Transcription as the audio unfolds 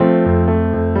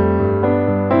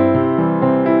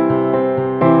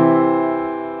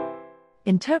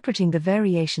Interpreting the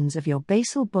variations of your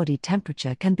basal body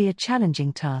temperature can be a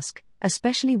challenging task,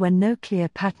 especially when no clear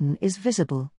pattern is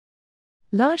visible.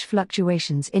 Large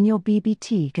fluctuations in your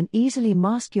BBT can easily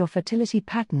mask your fertility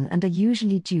pattern and are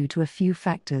usually due to a few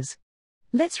factors.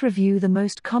 Let's review the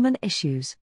most common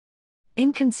issues.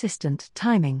 Inconsistent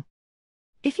timing.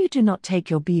 If you do not take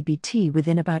your BBT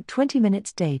within about 20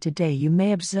 minutes day to day, you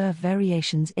may observe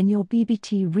variations in your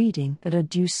BBT reading that are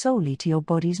due solely to your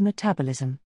body's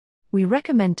metabolism. We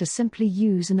recommend to simply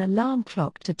use an alarm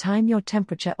clock to time your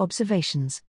temperature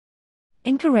observations.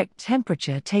 Incorrect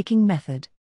temperature taking method.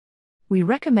 We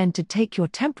recommend to take your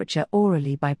temperature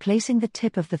orally by placing the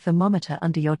tip of the thermometer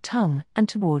under your tongue and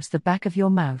towards the back of your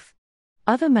mouth.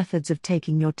 Other methods of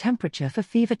taking your temperature for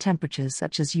fever temperatures,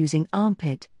 such as using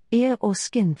armpit, ear or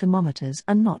skin thermometers,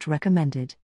 are not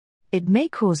recommended. It may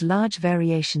cause large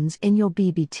variations in your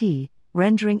BBT,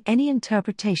 rendering any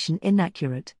interpretation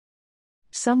inaccurate.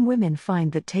 Some women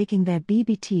find that taking their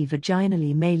BBT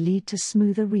vaginally may lead to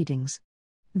smoother readings.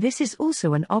 This is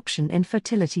also an option in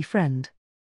Fertility Friend.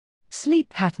 Sleep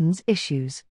patterns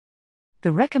issues.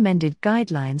 The recommended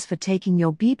guidelines for taking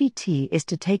your BBT is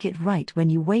to take it right when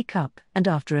you wake up and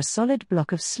after a solid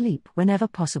block of sleep whenever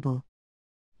possible.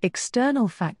 External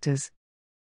factors.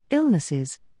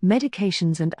 Illnesses,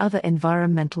 medications and other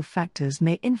environmental factors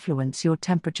may influence your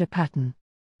temperature pattern.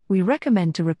 We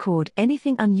recommend to record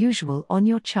anything unusual on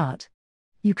your chart.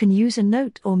 You can use a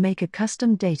note or make a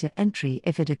custom data entry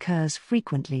if it occurs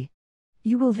frequently.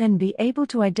 You will then be able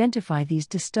to identify these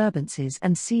disturbances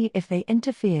and see if they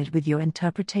interfered with your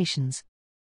interpretations.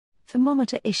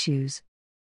 Thermometer issues.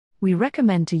 We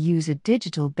recommend to use a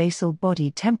digital basal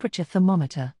body temperature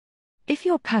thermometer. If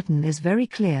your pattern is very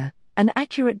clear, an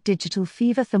accurate digital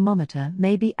fever thermometer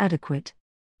may be adequate.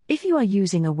 If you are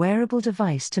using a wearable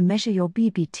device to measure your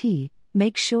BBT,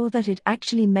 make sure that it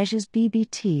actually measures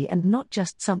BBT and not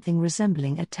just something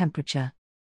resembling a temperature.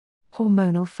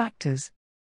 Hormonal factors.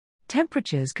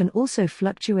 Temperatures can also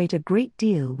fluctuate a great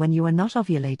deal when you are not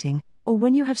ovulating, or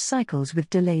when you have cycles with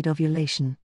delayed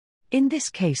ovulation. In this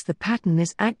case, the pattern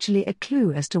is actually a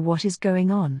clue as to what is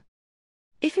going on.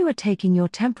 If you are taking your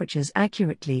temperatures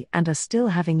accurately and are still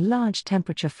having large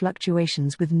temperature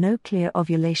fluctuations with no clear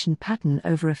ovulation pattern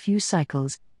over a few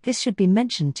cycles, this should be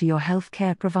mentioned to your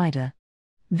healthcare provider.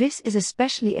 This is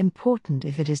especially important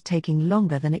if it is taking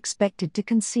longer than expected to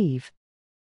conceive.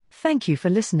 Thank you for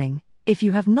listening. If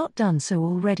you have not done so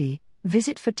already,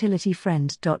 visit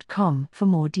fertilityfriend.com for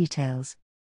more details.